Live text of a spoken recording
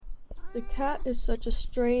The cat is such a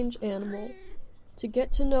strange animal. To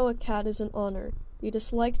get to know a cat is an honor. Be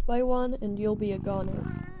disliked by one and you'll be a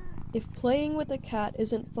goner. If playing with a cat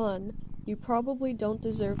isn't fun, you probably don't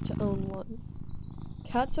deserve to own one.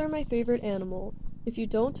 Cats are my favorite animal. If you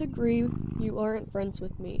don't agree, you aren't friends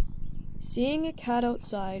with me. Seeing a cat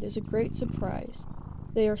outside is a great surprise.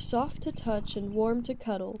 They are soft to touch and warm to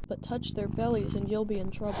cuddle, but touch their bellies and you'll be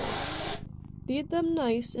in trouble. Feed them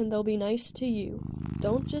nice and they'll be nice to you.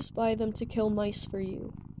 Don't just buy them to kill mice for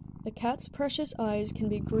you. A cat's precious eyes can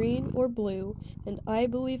be green or blue, and I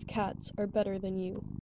believe cats are better than you.